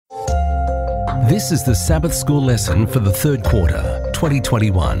This is the Sabbath School lesson for the third quarter,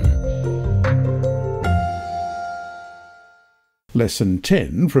 2021. Lesson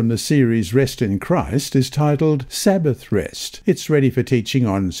 10 from the series Rest in Christ is titled Sabbath Rest. It's ready for teaching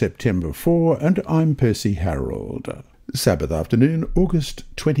on September 4, and I'm Percy Harrold. Sabbath Afternoon, August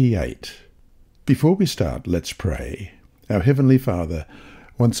 28. Before we start, let's pray. Our Heavenly Father,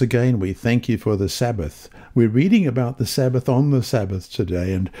 once again we thank you for the Sabbath. We're reading about the Sabbath on the Sabbath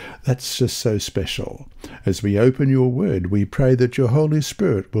today, and that's just so special. As we open your word, we pray that your Holy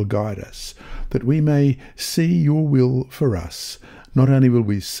Spirit will guide us, that we may see your will for us. Not only will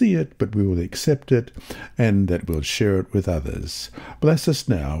we see it, but we will accept it, and that we'll share it with others. Bless us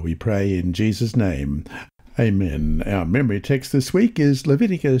now, we pray in Jesus' name. Amen. Our memory text this week is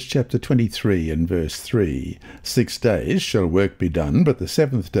Leviticus chapter 23 and verse 3. 6 days shall work be done, but the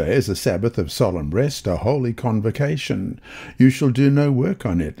seventh day is a Sabbath of solemn rest, a holy convocation. You shall do no work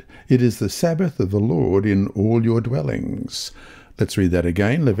on it. It is the Sabbath of the Lord in all your dwellings. Let's read that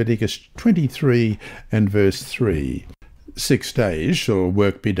again. Leviticus 23 and verse 3. 6 days shall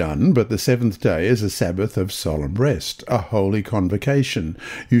work be done, but the seventh day is a Sabbath of solemn rest, a holy convocation.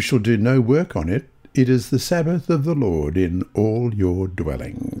 You shall do no work on it. It is the Sabbath of the Lord in all your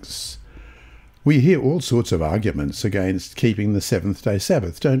dwellings. We hear all sorts of arguments against keeping the seventh-day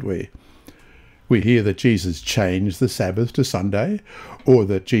Sabbath, don't we? We hear that Jesus changed the Sabbath to Sunday, or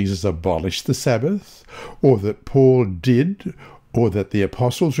that Jesus abolished the Sabbath, or that Paul did, or that the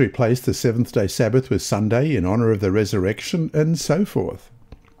apostles replaced the seventh-day Sabbath with Sunday in honour of the resurrection, and so forth.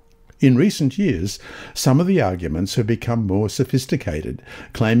 In recent years, some of the arguments have become more sophisticated,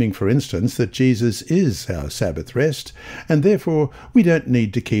 claiming, for instance, that Jesus is our Sabbath rest, and therefore we don't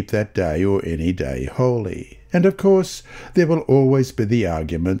need to keep that day or any day holy. And of course, there will always be the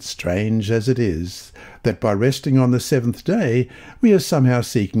argument, strange as it is, that by resting on the seventh day, we are somehow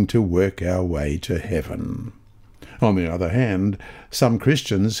seeking to work our way to heaven. On the other hand, some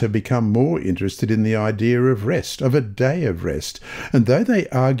Christians have become more interested in the idea of rest, of a day of rest, and though they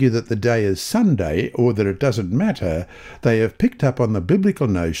argue that the day is Sunday or that it doesn't matter, they have picked up on the biblical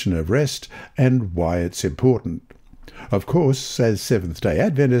notion of rest and why it's important. Of course, as Seventh-day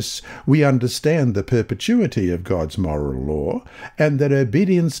Adventists, we understand the perpetuity of God's moral law, and that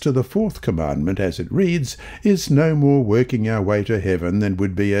obedience to the fourth commandment, as it reads, is no more working our way to heaven than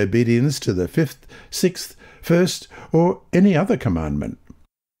would be obedience to the fifth, sixth, first, or any other commandment.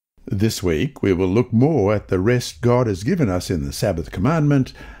 This week we will look more at the rest God has given us in the Sabbath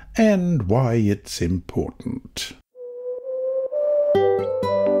commandment and why it's important.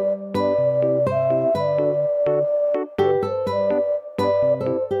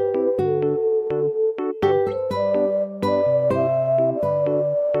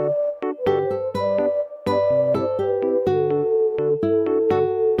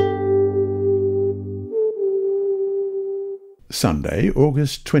 Sunday,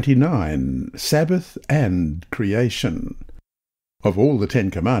 August 29, Sabbath and Creation. Of all the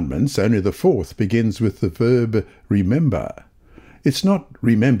 10 commandments, only the fourth begins with the verb remember. It's not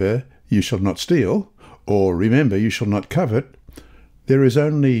remember you shall not steal, or remember you shall not covet. There is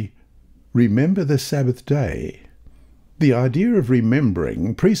only remember the Sabbath day. The idea of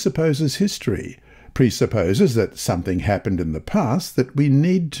remembering presupposes history, presupposes that something happened in the past that we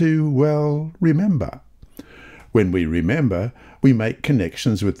need to, remember. When we remember, we make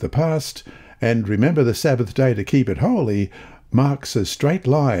connections with the past, and remember the Sabbath day to keep it holy marks a straight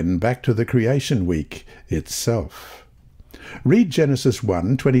line back to the creation week itself. Read Genesis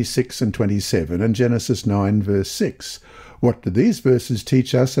 1, 26 and 27 and Genesis 9, verse 6. What do these verses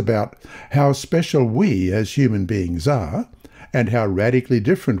teach us about how special we as human beings are, and how radically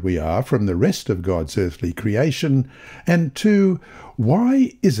different we are from the rest of God's earthly creation? And 2,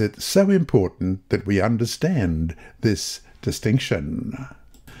 why is it so important that we understand this distinction?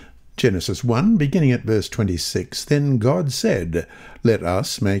 Genesis 1, beginning at verse 26, Then God said, Let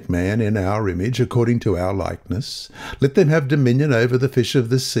us make man in our image, according to our likeness. Let them have dominion over the fish of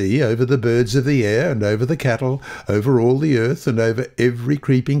the sea, over the birds of the air, and over the cattle, over all the earth, and over every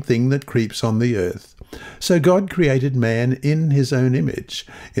creeping thing that creeps on the earth. So God created man in his own image.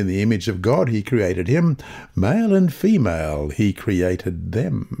 In the image of God he created him. Male and female he created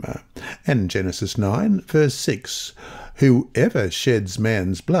them. And Genesis 9, verse 6, Whoever sheds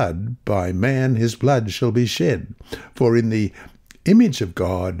man's blood, by man his blood shall be shed. For in the image of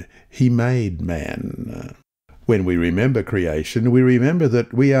God he made man. When we remember creation, we remember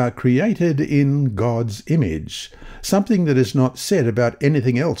that we are created in God's image, something that is not said about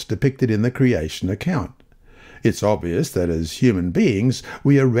anything else depicted in the creation account. It's obvious that as human beings,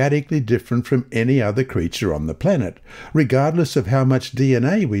 we are radically different from any other creature on the planet, regardless of how much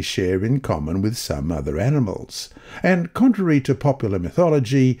DNA we share in common with some other animals. And contrary to popular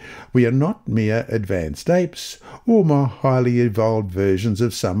mythology, we are not mere advanced apes or more highly evolved versions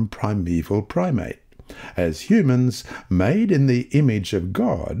of some primeval primate. As humans, made in the image of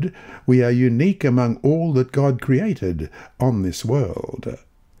God, we are unique among all that God created on this world.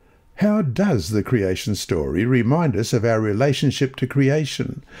 How does the creation story remind us of our relationship to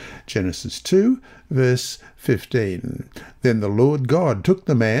creation? Genesis 2, verse 15. Then the Lord God took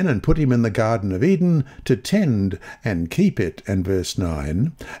the man and put him in the Garden of Eden to tend and keep it. And verse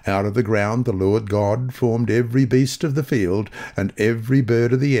 9. Out of the ground the Lord God formed every beast of the field and every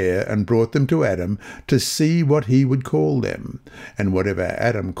bird of the air, and brought them to Adam to see what he would call them. And whatever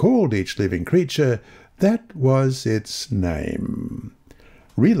Adam called each living creature, that was its name.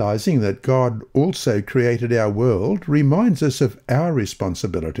 Realizing that God also created our world reminds us of our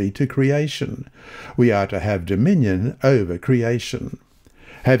responsibility to creation. We are to have dominion over creation.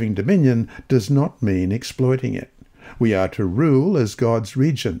 Having dominion does not mean exploiting it. We are to rule as God's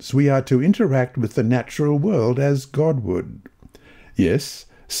regents. We are to interact with the natural world as God would. Yes,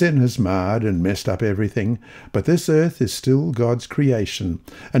 sin has marred and messed up everything, but this earth is still God's creation,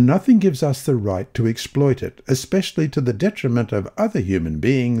 and nothing gives us the right to exploit it, especially to the detriment of other human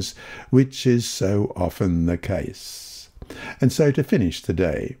beings, which is so often the case. And so to finish the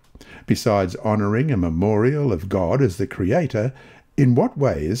day, besides honouring a memorial of God as the Creator, in what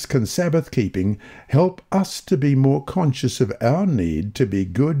ways can Sabbath keeping help us to be more conscious of our need to be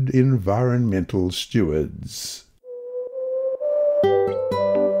good environmental stewards?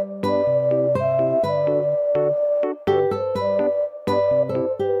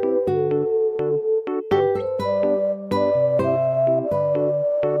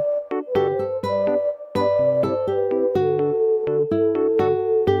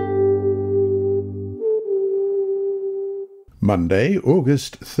 Monday,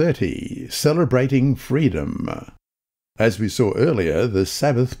 August 30, Celebrating Freedom. As we saw earlier, the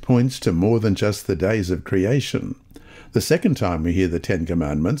Sabbath points to more than just the days of creation. The second time we hear the Ten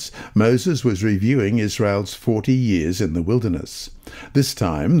Commandments, Moses was reviewing Israel's 40 years in the wilderness. This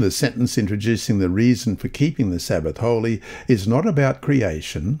time, the sentence introducing the reason for keeping the Sabbath holy is not about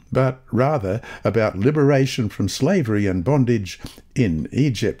creation, but rather about liberation from slavery and bondage in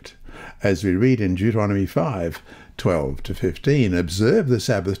Egypt. As we read in Deuteronomy 5:12-15, observe the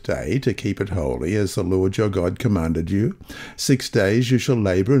Sabbath day to keep it holy, as the Lord your God commanded you. 6 days you shall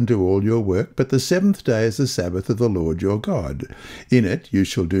labour and do all your work, but the seventh day is the Sabbath of the Lord your God. In it you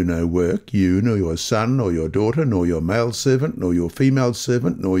shall do no work, you, nor your son, nor your daughter, nor your male servant, nor your female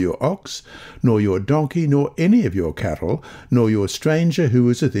servant, nor your ox, nor your donkey, nor any of your cattle, nor your stranger who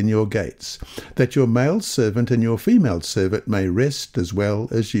is within your gates, that your male servant and your female servant may rest as well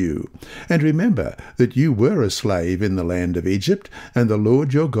as you. And remember that you were a slave in the land of Egypt, and the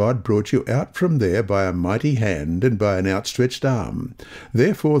Lord your God brought you out from there by a mighty hand and by an outstretched arm.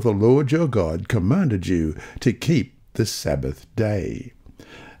 Therefore the Lord your God commanded you to keep the Sabbath day.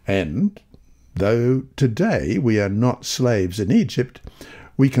 And though today we are not slaves in Egypt,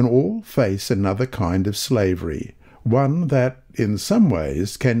 we can all face another kind of slavery, one that in some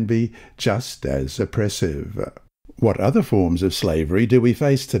ways can be just as oppressive. What other forms of slavery do we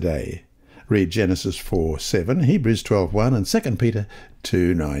face today? Read Genesis 4:7, Hebrews 12:1, and 2 Peter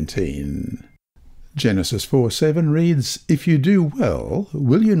 2:19. Genesis 4:7 reads, If you do well,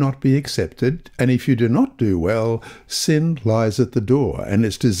 will you not be accepted? And if you do not do well, sin lies at the door, and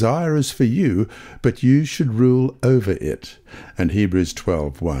its desire is for you, but you should rule over it. And Hebrews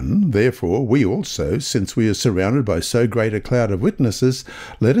 12:1, Therefore we also, since we are surrounded by so great a cloud of witnesses,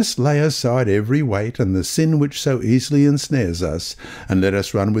 let us lay aside every weight and the sin which so easily ensnares us, and let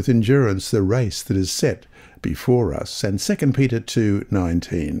us run with endurance the race that is set before us. And 2 Peter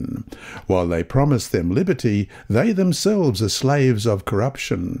 2:19, While they promise them liberty, they themselves are slaves of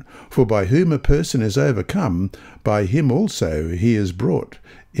corruption. For by whom a person is overcome, by him also he is brought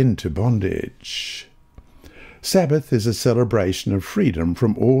into bondage. Sabbath is a celebration of freedom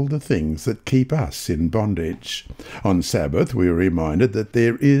from all the things that keep us in bondage. On Sabbath we are reminded that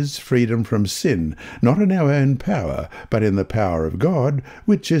there is freedom from sin, not in our own power, but in the power of God,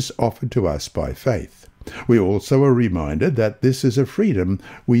 which is offered to us by faith. We also are reminded that this is a freedom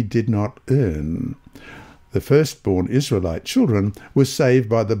we did not earn. The firstborn Israelite children were saved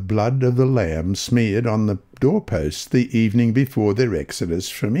by the blood of the lamb smeared on the doorposts the evening before their exodus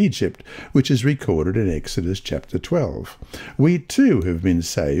from Egypt, which is recorded in Exodus chapter 12. We too have been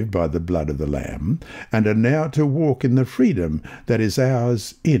saved by the blood of the lamb and are now to walk in the freedom that is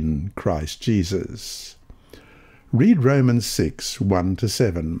ours in Christ Jesus. Read Romans 6,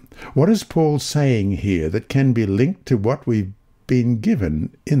 1-7. What is Paul saying here that can be linked to what we've been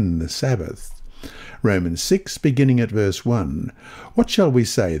given in the Sabbath? Romans 6, beginning at verse 1. What shall we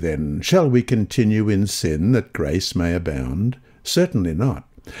say then? Shall we continue in sin that grace may abound? Certainly not.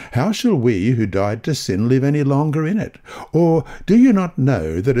 How shall we who died to sin live any longer in it? Or do you not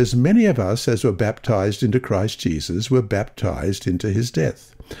know that as many of us as were baptized into Christ Jesus were baptized into his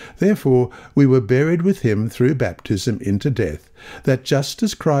death? Therefore we were buried with him through baptism into death, that just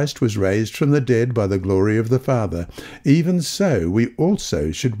as Christ was raised from the dead by the glory of the Father, even so we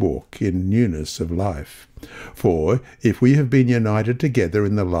also should walk in newness of life. For if we have been united together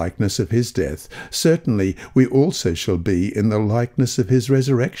in the likeness of his death, certainly we also shall be in the likeness of his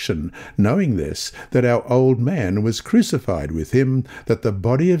resurrection, knowing this, that our old man was crucified with him, that the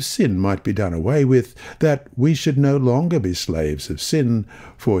body of sin might be done away with, that we should no longer be slaves of sin,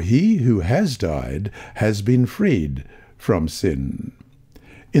 for he who has died has been freed from sin.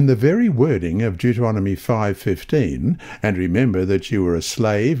 In the very wording of Deuteronomy 5:15, and remember that you were a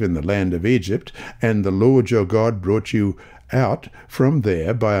slave in the land of Egypt, and the Lord your God brought you out from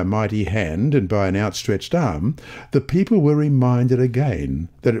there by a mighty hand and by an outstretched arm, the people were reminded again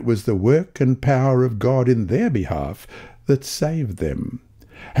that it was the work and power of God in their behalf that saved them.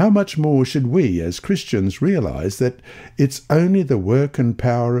 How much more should we as Christians realize that it's only the work and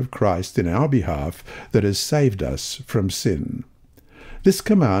power of Christ in our behalf that has saved us from sin? This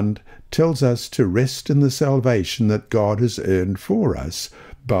command tells us to rest in the salvation that God has earned for us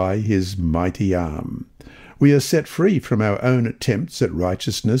by his mighty arm. We are set free from our own attempts at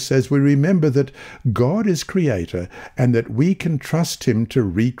righteousness as we remember that God is Creator and that we can trust him to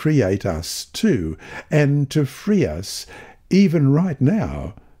recreate us too, and to free us, even right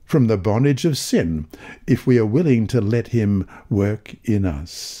now, from the bondage of sin, if we are willing to let him work in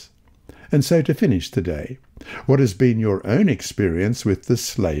us. And so to finish today, what has been your own experience with the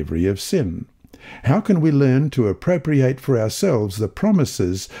slavery of sin? How can we learn to appropriate for ourselves the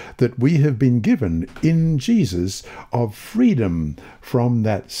promises that we have been given in Jesus of freedom from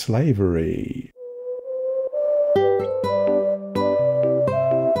that slavery?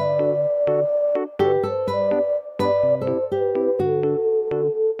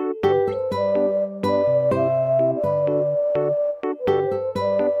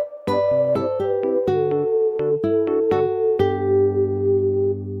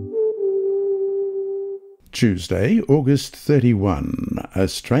 Tuesday, August 31. A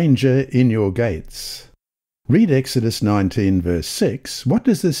stranger in your gates. Read Exodus 19, verse 6. What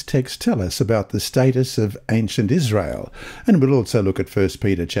does this text tell us about the status of ancient Israel? And we'll also look at 1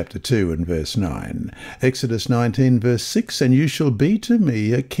 Peter chapter 2 and verse 9. Exodus 19, verse 6, And you shall be to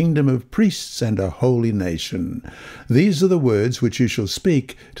me a kingdom of priests and a holy nation. These are the words which you shall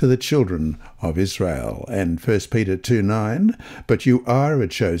speak to the children of Israel. And 1 Peter 2, 9, But you are a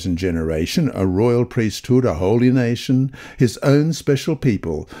chosen generation, a royal priesthood, a holy nation, his own special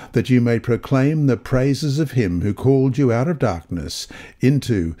people, that you may proclaim the praises of him who called you out of darkness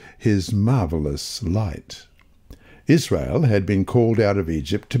into his marvelous light. Israel had been called out of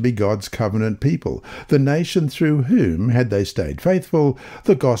Egypt to be God's covenant people, the nation through whom, had they stayed faithful,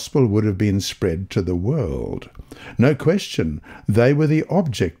 the gospel would have been spread to the world. No question, they were the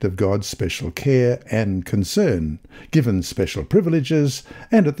object of God's special care and concern, given special privileges,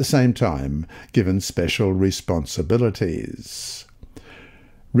 and at the same time given special responsibilities.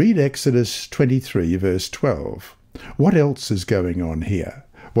 Read Exodus 23, verse 12. What else is going on here?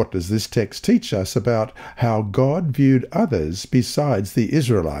 What does this text teach us about how God viewed others besides the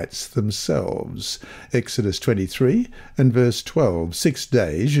Israelites themselves? Exodus 23 and verse 12. 6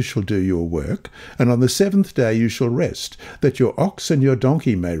 days you shall do your work, and on the seventh day you shall rest, that your ox and your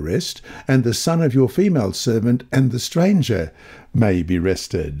donkey may rest, and the son of your female servant and the stranger may be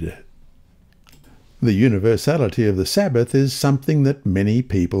rested. The universality of the Sabbath is something that many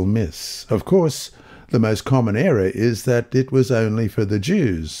people miss. Of course, the most common error is that it was only for the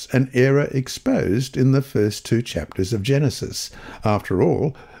Jews, an error exposed in the first 2 chapters of Genesis. After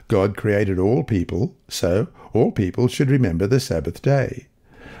all, God created all people, so all people should remember the Sabbath day.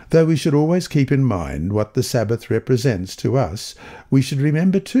 Though we should always keep in mind what the Sabbath represents to us, we should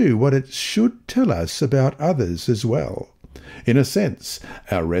remember too what it should tell us about others as well. In a sense,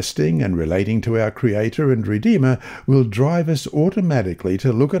 our resting and relating to our Creator and Redeemer will drive us automatically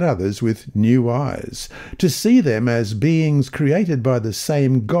to look at others with new eyes, to see them as beings created by the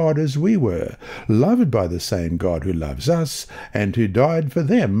same God as we were, loved by the same God who loves us, and who died for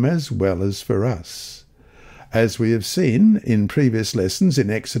them as well as for us. As we have seen in previous lessons in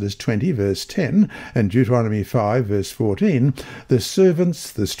Exodus 20 verse 10 and Deuteronomy 5 verse 14, the servants,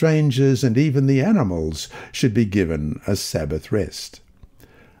 the strangers, and even the animals should be given a Sabbath rest.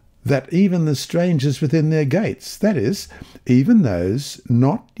 That even the strangers within their gates, that is, even those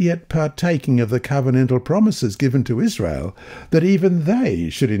not yet partaking of the covenantal promises given to Israel, that even they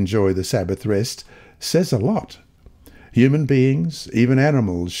should enjoy the Sabbath rest, says a lot. Human beings, even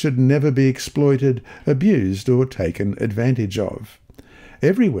animals, should never be exploited, abused, or taken advantage of.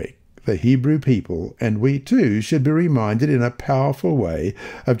 Every week, the Hebrew people, and we too, should be reminded in a powerful way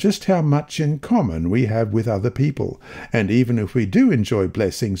of just how much in common we have with other people, and even if we do enjoy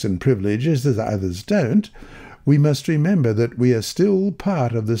blessings and privileges that others don't, we must remember that we are still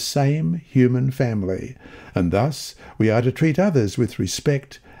part of the same human family, and thus we are to treat others with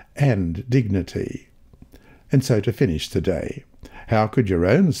respect and dignity. And so to finish today, how could your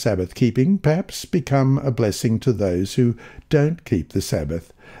own Sabbath keeping perhaps become a blessing to those who don't keep the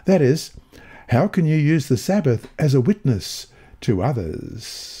Sabbath? That is, how can you use the Sabbath as a witness to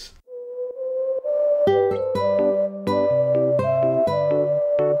others?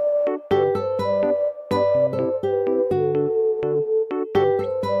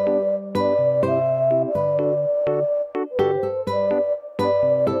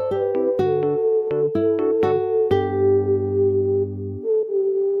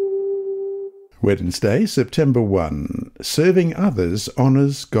 Wednesday, September 1. Serving others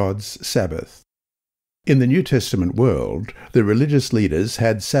honours God's Sabbath. In the New Testament world, the religious leaders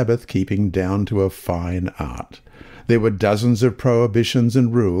had Sabbath keeping down to a fine art. There were dozens of prohibitions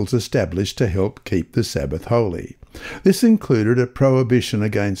and rules established to help keep the Sabbath holy. This included a prohibition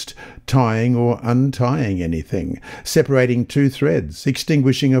against tying or untying anything, separating two threads,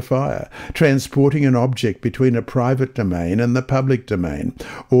 extinguishing a fire, transporting an object between a private domain and the public domain,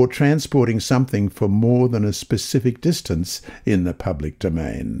 or transporting something for more than a specific distance in the public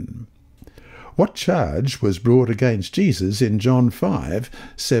domain. What charge was brought against Jesus in John 5,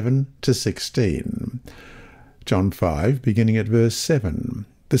 7-16? John 5, beginning at verse 7.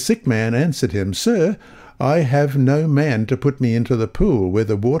 The sick man answered him, Sir, I have no man to put me into the pool where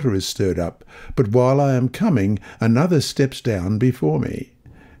the water is stirred up, but while I am coming, another steps down before me.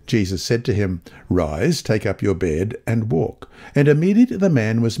 Jesus said to him, Rise, take up your bed, and walk. And immediately the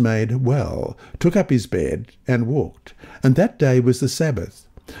man was made well, took up his bed, and walked. And that day was the Sabbath.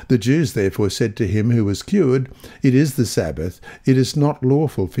 The Jews therefore said to him who was cured, It is the Sabbath, it is not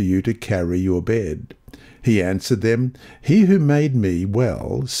lawful for you to carry your bed. He answered them, He who made me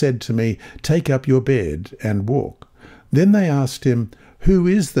well said to me, Take up your bed and walk. Then they asked him, Who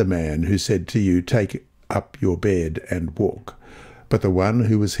is the man who said to you, Take up your bed and walk? But the one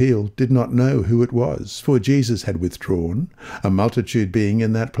who was healed did not know who it was, for Jesus had withdrawn, a multitude being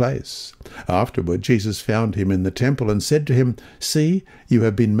in that place. Afterward Jesus found him in the temple and said to him, See, you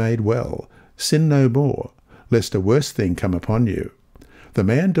have been made well. Sin no more, lest a worse thing come upon you. The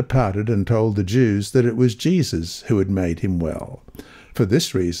man departed and told the Jews that it was Jesus who had made him well. For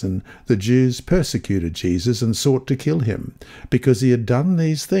this reason the Jews persecuted Jesus and sought to kill him, because he had done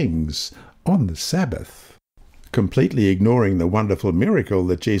these things on the Sabbath. Completely ignoring the wonderful miracle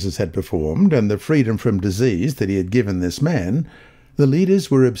that Jesus had performed and the freedom from disease that he had given this man, the leaders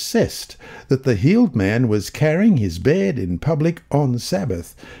were obsessed that the healed man was carrying his bed in public on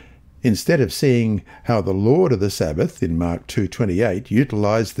Sabbath. Instead of seeing how the Lord of the Sabbath, in Mark 2:28,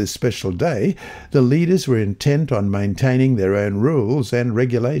 utilized this special day, the leaders were intent on maintaining their own rules and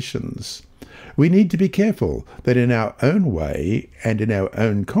regulations. We need to be careful that in our own way and in our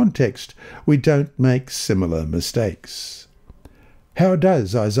own context, we don't make similar mistakes. How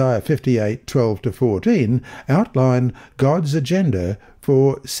does Isaiah 58:12-14 outline God's agenda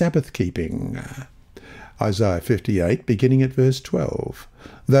for Sabbath keeping? Isaiah 58, beginning at verse 12.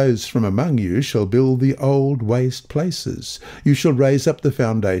 Those from among you shall build the old waste places. You shall raise up the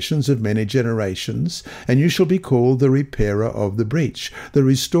foundations of many generations, and you shall be called the repairer of the breach, the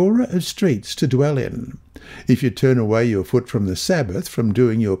restorer of streets to dwell in. If you turn away your foot from the Sabbath, from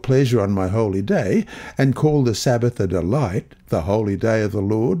doing your pleasure on my holy day, and call the Sabbath a delight, the holy day of the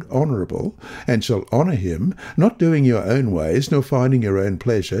Lord honourable, and shall honour him, not doing your own ways, nor finding your own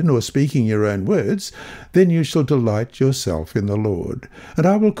pleasure, nor speaking your own words, then you shall delight yourself in the Lord. And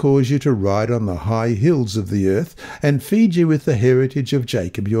I will cause you to ride on the high hills of the earth, and feed you with the heritage of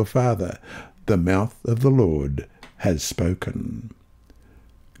Jacob your father. The mouth of the Lord has spoken.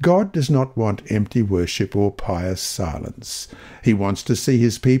 God does not want empty worship or pious silence. He wants to see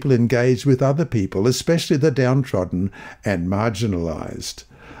his people engaged with other people, especially the downtrodden and marginalized.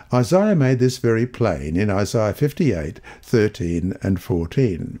 Isaiah made this very plain in Isaiah 58:13 and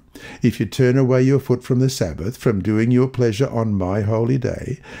 14. If you turn away your foot from the Sabbath, from doing your pleasure on my holy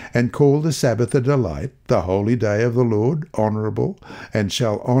day, and call the Sabbath a delight, the holy day of the Lord honourable, and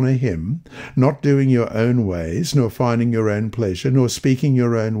shall honour him, not doing your own ways, nor finding your own pleasure, nor speaking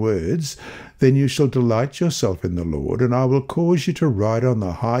your own words, then you shall delight yourself in the Lord, and I will cause you to ride on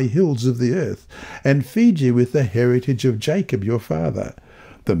the high hills of the earth, and feed you with the heritage of Jacob your father.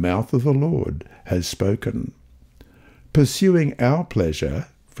 The mouth of the Lord has spoken. Pursuing our pleasure,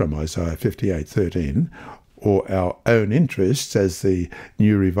 from Isaiah 58:13, or our own interests, as the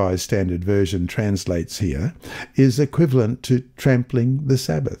New Revised Standard Version translates here, is equivalent to trampling the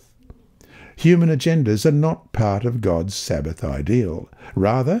Sabbath. Human agendas are not part of God's Sabbath ideal.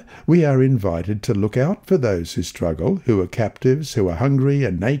 Rather, we are invited to look out for those who struggle, who are captives, who are hungry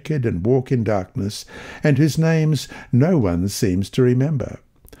and naked and walk in darkness, and whose names no one seems to remember.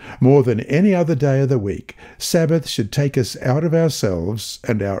 More than any other day of the week, Sabbath should take us out of ourselves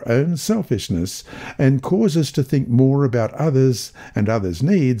and our own selfishness and cause us to think more about others and others'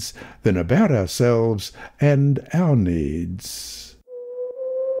 needs than about ourselves and our needs.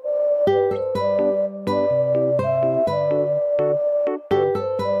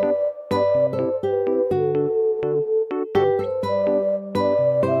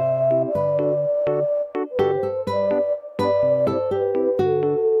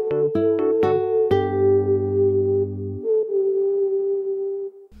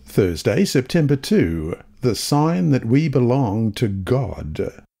 Thursday, September 2, the sign that we belong to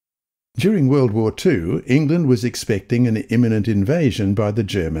God. During World War II, England was expecting an imminent invasion by the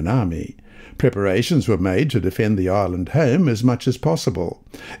German army. Preparations were made to defend the island home as much as possible.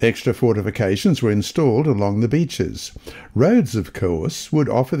 Extra fortifications were installed along the beaches. Roads, of course, would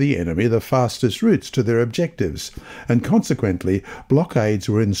offer the enemy the fastest routes to their objectives, and consequently blockades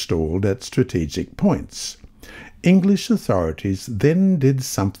were installed at strategic points. English authorities then did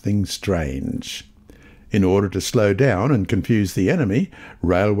something strange. In order to slow down and confuse the enemy,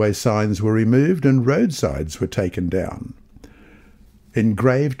 railway signs were removed and roadsides were taken down.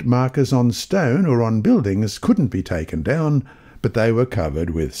 Engraved markers on stone or on buildings couldn't be taken down, but they were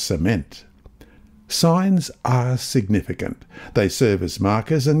covered with cement. Signs are significant. They serve as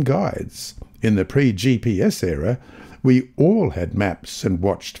markers and guides. In the pre-GPS era, we all had maps and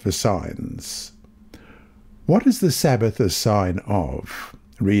watched for signs. What is the Sabbath a sign of?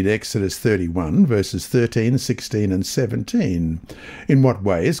 Read Exodus 31, verses 13, 16 and 17. In what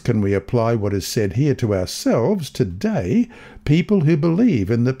ways can we apply what is said here to ourselves today, people who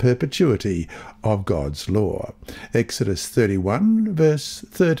believe in the perpetuity of God's law? Exodus 31, verse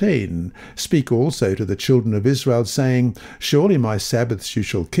 13. Speak also to the children of Israel, saying, Surely my Sabbaths you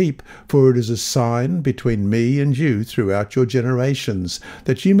shall keep, for it is a sign between me and you throughout your generations,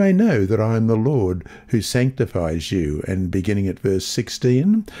 that you may know that I am the Lord who sanctifies you. And beginning at verse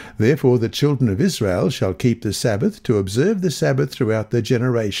 16, Therefore the children of Israel shall keep the Sabbath, to observe the Sabbath throughout their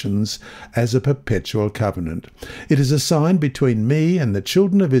generations as a perpetual covenant. It is a sign between me and the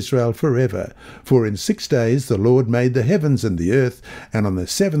children of Israel forever. For in 6 days the Lord made the heavens and the earth, and on the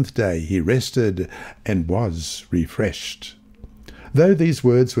seventh day he rested and was refreshed. Though these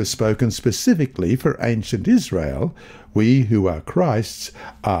words were spoken specifically for ancient Israel, we who are Christ's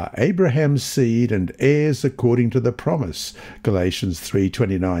are Abraham's seed and heirs according to the promise, Galatians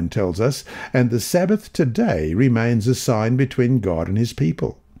 3:29 tells us, and the Sabbath today remains a sign between God and his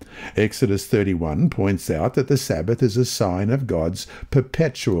people. Exodus 31 points out that the Sabbath is a sign of God's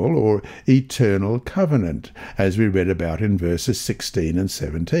perpetual or eternal covenant, as we read about in verses 16 and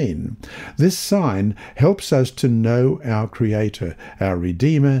 17. This sign helps us to know our Creator, our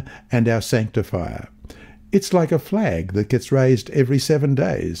Redeemer, and our Sanctifier. It's like a flag that gets raised every 7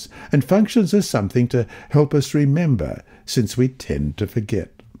 days and functions as something to help us remember, since we tend to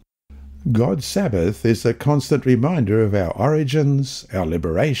forget. God's Sabbath is a constant reminder of our origins, our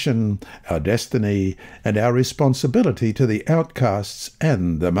liberation, our destiny, and our responsibility to the outcasts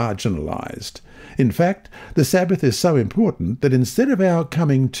and the marginalized. In fact, the Sabbath is so important that instead of our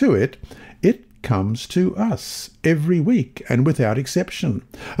coming to it, it comes to us every week and without exception,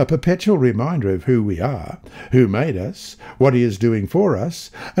 a perpetual reminder of who we are, who made us, what he is doing for us,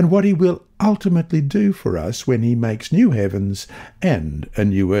 and what he will ultimately do for us when he makes new heavens and a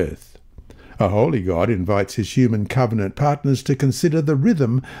new earth. A holy God invites his human covenant partners to consider the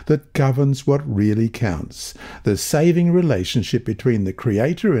rhythm that governs what really counts, the saving relationship between the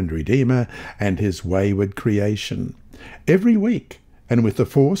Creator and Redeemer and his wayward creation. Every week, and with the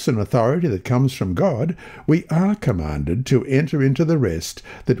force and authority that comes from God, we are commanded to enter into the rest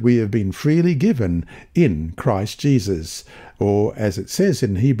that we have been freely given in Christ Jesus. Or, as it says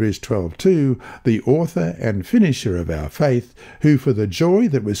in Hebrews 12:2, the author and finisher of our faith, who for the joy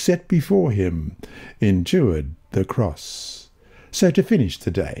that was set before him endured the cross. So to finish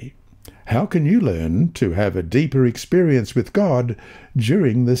the day, how can you learn to have a deeper experience with God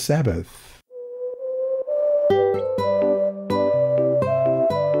during the Sabbath?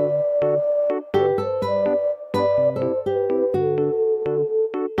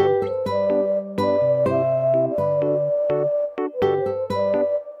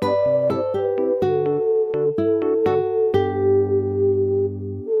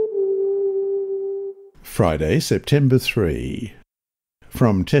 Friday, September 3.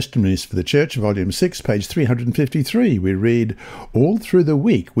 From Testimonies for the Church, Volume 6, page 353, we read, "All through the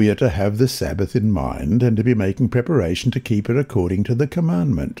week we are to have the Sabbath in mind and to be making preparation to keep it according to the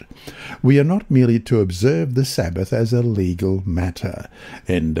commandment. We are not merely to observe the Sabbath as a legal matter."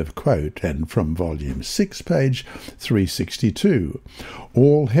 End of quote. And from Volume 6, page 362,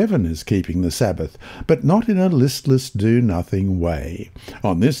 "All heaven is keeping the Sabbath, but not in a listless, do-nothing way.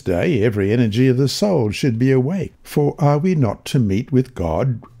 On this day every energy of the soul should be awake, for are we not to meet with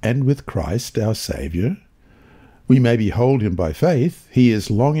God and with Christ our Saviour? We may behold him by faith. He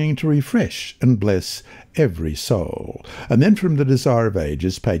is longing to refresh and bless every soul." And then from The Desire of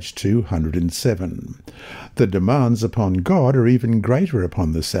Ages, page 207, "The demands upon God are even greater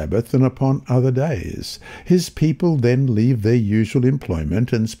upon the Sabbath than upon other days. His people then leave their usual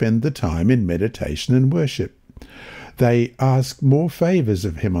employment and spend the time in meditation and worship. They ask more favours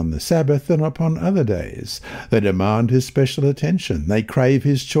of him on the Sabbath than upon other days. They demand his special attention. They crave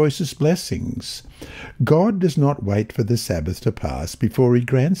his choicest blessings. God does not wait for the Sabbath to pass before he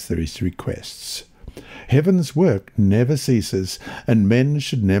grants these requests. Heaven's work never ceases, and men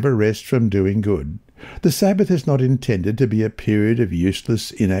should never rest from doing good. The Sabbath is not intended to be a period of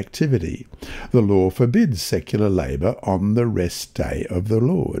useless inactivity. The law forbids secular labour on the rest day of the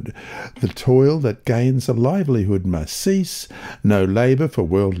Lord. The toil that gains a livelihood must cease. No labour for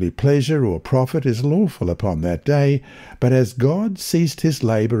worldly pleasure or profit is lawful upon that day, but as God ceased his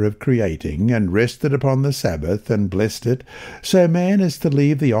labour of creating and rested upon the Sabbath and blessed it, so man is to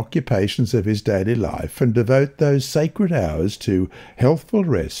leave the occupations of his daily life and devote those sacred hours to healthful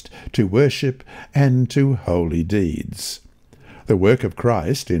rest, to worship, and to holy deeds. The work of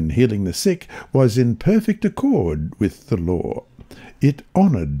Christ in healing the sick was in perfect accord with the law. It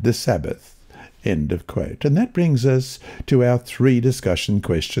honoured the Sabbath." End of quote. And that brings us to our 3 discussion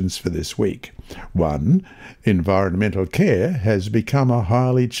questions for this week. 1. Environmental care has become a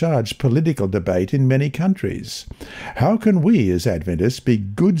highly charged political debate in many countries. How can we as Adventists be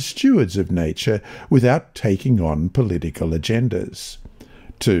good stewards of nature without taking on political agendas?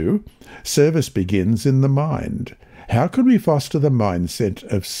 2. Service begins in the mind. How can we foster the mindset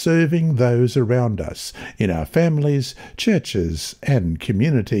of serving those around us, in our families, churches, and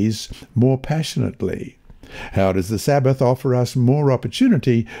communities, more passionately? How does the Sabbath offer us more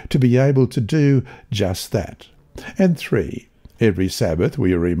opportunity to be able to do just that? And 3. Every Sabbath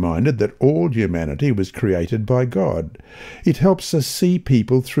we are reminded that all humanity was created by God. It helps us see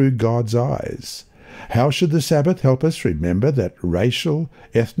people through God's eyes. How should the Sabbath help us remember that racial,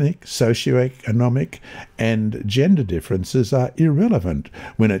 ethnic, socioeconomic, and gender differences are irrelevant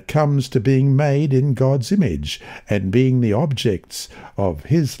when it comes to being made in God's image and being the objects of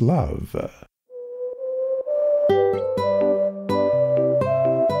his love?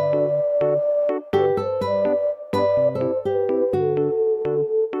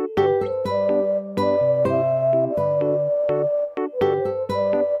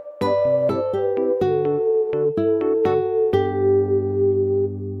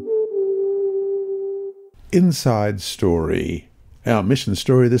 Inside Story. Our mission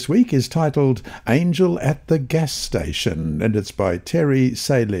story this week is titled Angel at the Gas Station, and it's by Terry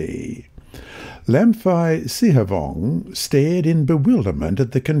Saley. Lamphai Sihavong stared in bewilderment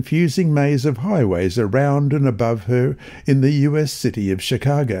at the confusing maze of highways around and above her in the U.S. city of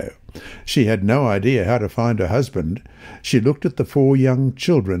Chicago. She had no idea how to find her husband. She looked at the 4 young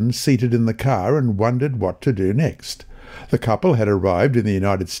children seated in the car and wondered what to do next. The couple had arrived in the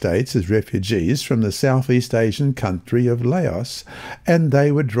United States as refugees from the Southeast Asian country of Laos, and they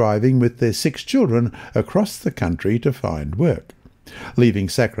were driving with their 6 children across the country to find work. Leaving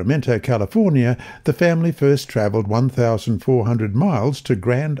Sacramento, California, the family first travelled 1,400 miles to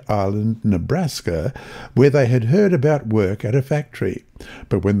Grand Island, Nebraska, where they had heard about work at a factory.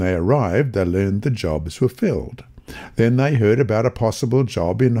 But when they arrived, they learned the jobs were filled. Then they heard about a possible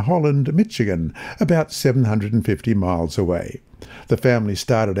job in Holland, Michigan, about 750 miles away. The family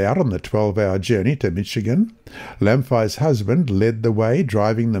started out on the 12-hour journey to Michigan. Lamphai's husband led the way,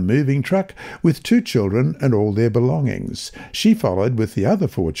 driving the moving truck with 2 children and all their belongings. She followed with the other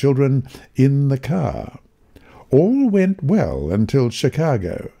 4 children in the car. All went well until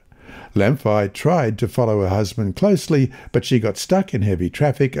Chicago. Lamphai tried to follow her husband closely, but she got stuck in heavy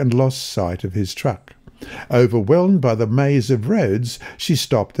traffic and lost sight of his truck. Overwhelmed by the maze of roads, she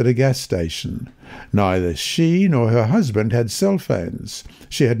stopped at a gas station. Neither she nor her husband had cell phones.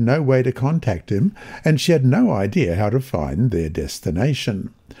 She had no way to contact him, and she had no idea how to find their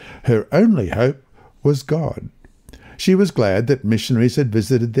destination. Her only hope was God. She was glad that missionaries had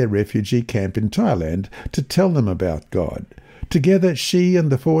visited their refugee camp in Thailand to tell them about God. Together, she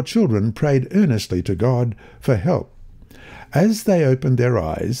and the 4 children prayed earnestly to God for help. As they opened their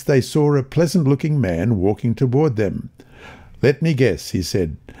eyes, they saw a pleasant-looking man walking toward them. "Let me guess," he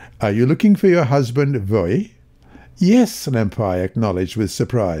said. "Are you looking for your husband, Voi?" "Yes," Lamphai acknowledged with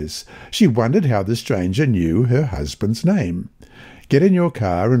surprise. She wondered how the stranger knew her husband's name. "Get in your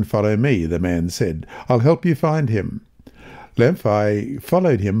car and follow me," the man said. "I'll help you find him." Lamphai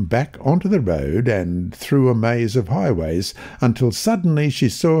followed him back onto the road and through a maze of highways until suddenly she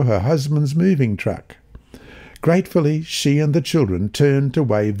saw her husband's moving truck. Gratefully, she and the children turned to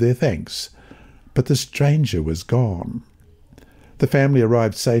wave their thanks, but the stranger was gone. The family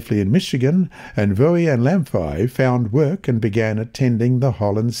arrived safely in Michigan, and Voi and Lamphai found work and began attending the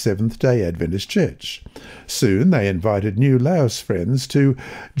Holland Seventh-day Adventist Church. Soon they invited new Laos friends to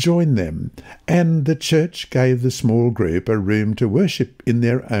join them, and the church gave the small group a room to worship in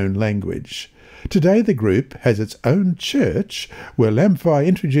their own language. Today the group has its own church where Lamphai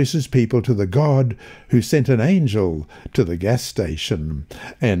introduces people to the God who sent an angel to the gas station.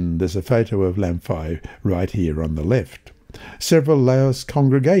 And there's a photo of Lamphai right here on the left. Several Laos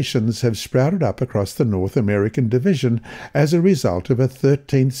congregations have sprouted up across the North American division as a result of a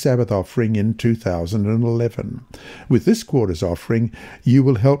 13th Sabbath offering in 2011. With this quarter's offering, you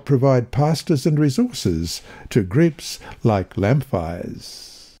will help provide pastors and resources to groups like Lamphai's.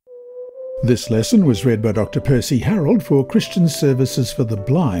 This lesson was read by Dr. Percy Harrold for Christian Services for the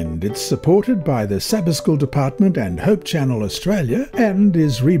Blind. It's supported by the Sabbath School Department and Hope Channel Australia and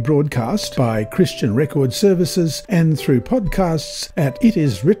is rebroadcast by Christian Record Services and through podcasts at It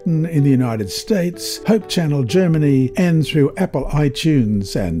Is Written in the United States, Hope Channel Germany, and through Apple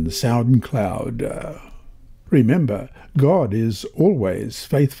iTunes and SoundCloud. Remember, God is always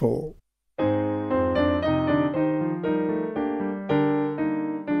faithful.